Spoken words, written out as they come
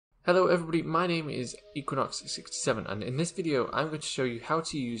Hello everybody, my name is Equinox67 and in this video I'm going to show you how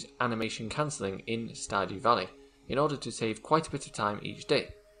to use animation cancelling in Stardew Valley in order to save quite a bit of time each day.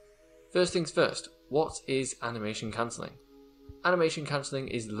 First things first, what is animation cancelling? Animation cancelling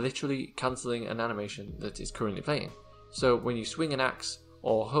is literally cancelling an animation that is currently playing. So when you swing an axe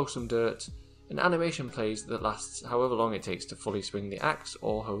or hoe some dirt, an animation plays that lasts however long it takes to fully swing the axe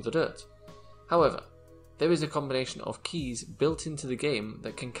or hoe the dirt. However, there is a combination of keys built into the game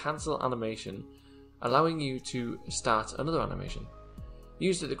that can cancel animation, allowing you to start another animation.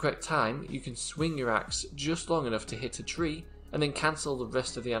 Used at the correct time, you can swing your axe just long enough to hit a tree and then cancel the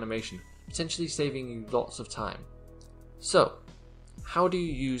rest of the animation, potentially saving you lots of time. So, how do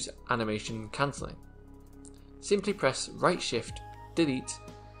you use animation cancelling? Simply press RShift, delete,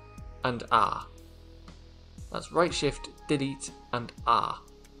 and R. That's RShift, delete, and R.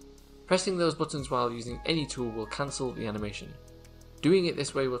 Pressing those buttons while using any tool will cancel the animation. Doing it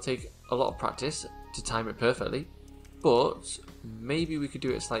this way will take a lot of practice to time it perfectly, but maybe we could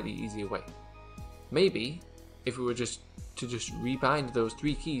do it a slightly easier way. Maybe if we were just to rebind those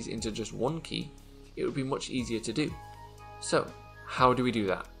three keys into just one key, it would be much easier to do. So, how do we do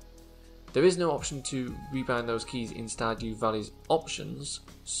that? There is no option to rebind those keys in Stardew Valley's options,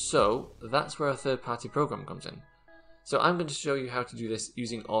 so that's where a third-party program comes in. So I'm going to show you how to do this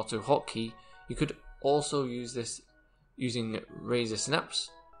using AutoHotKey. You could also use this using Razor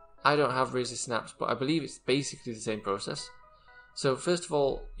Snaps. I don't have Razor Snaps, but I believe it's basically the same process. So first of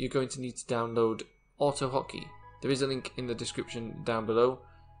all, you're going to need to download AutoHotKey. There is a link in the description down below.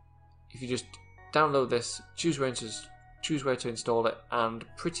 If you just download this, choose where to install it, and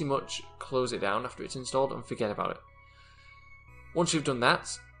pretty much close it down after it's installed and forget about it. Once you've done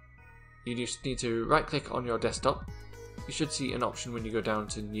that, you just need to right click on your desktop. You should see an option when you go down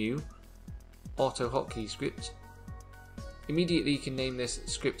to New, AutoHotKey Script. Immediately you can name this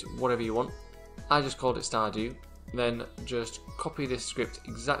script whatever you want. I just called it Stardew. Then just copy this script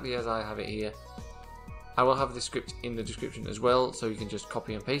exactly as I have it here. I will have this script in the description as well, so you can just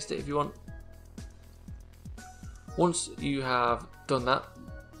copy and paste it if you want. Once you have done that,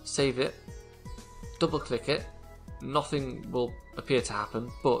 save it, double click it. Nothing will appear to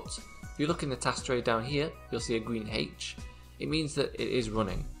happen, but if you look in the task tray down here, you'll see a green H. It means that it is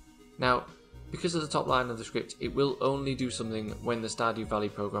running. Now, because of the top line of the script, it will only do something when the Stardew Valley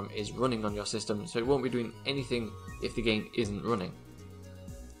program is running on your system, so it won't be doing anything if the game isn't running.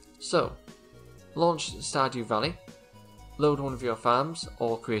 So, launch Stardew Valley, load one of your farms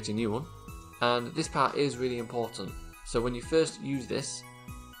or create a new one, and this part is really important. So when you first use this,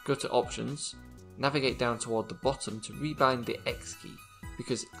 go to Options, navigate down toward the bottom to rebind the X key,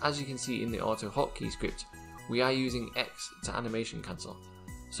 because as you can see in the AutoHotKey script, we are using X to animation cancel.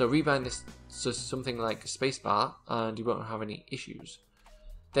 So rebind this to something like spacebar and you won't have any issues.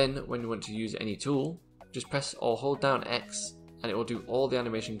 Then when you want to use any tool, just press or hold down X and it will do all the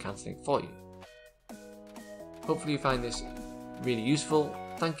animation cancelling for you. Hopefully you find this really useful.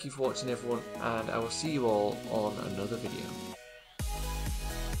 Thank you for watching everyone, and I will see you all on another video.